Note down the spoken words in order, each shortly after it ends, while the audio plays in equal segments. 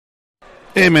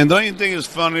Hey, man, don't you think it's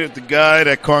funny that the guy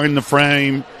that coined the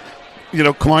frame,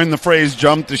 coined the phrase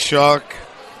jump the shark,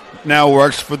 now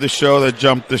works for the show that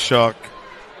jumped the shark?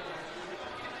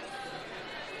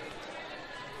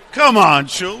 Come on,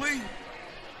 Shuli.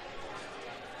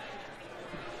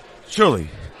 Shuli,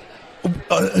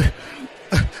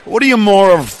 what are you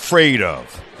more afraid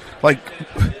of? Like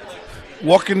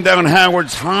walking down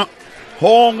Howard's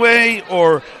hallway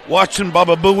or watching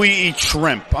Baba Booey eat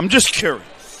shrimp? I'm just curious.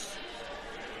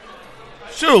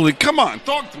 Shuli, come on,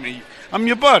 talk to me. I'm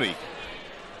your buddy.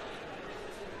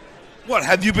 What,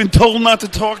 have you been told not to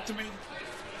talk to me?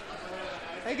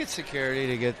 I get security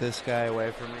to get this guy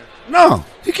away from me. No,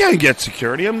 you can't get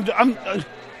security. Can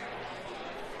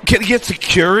you get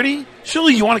security?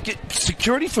 Shuli, you want to get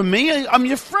security from me? I'm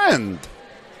your friend.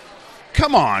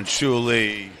 Come on,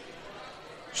 Shuli.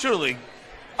 Shuli,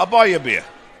 I'll buy you a beer.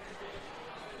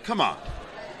 Come on.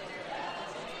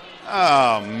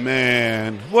 Oh,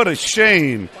 man. What a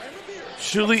shame.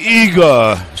 Shuli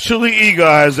Iga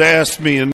has asked me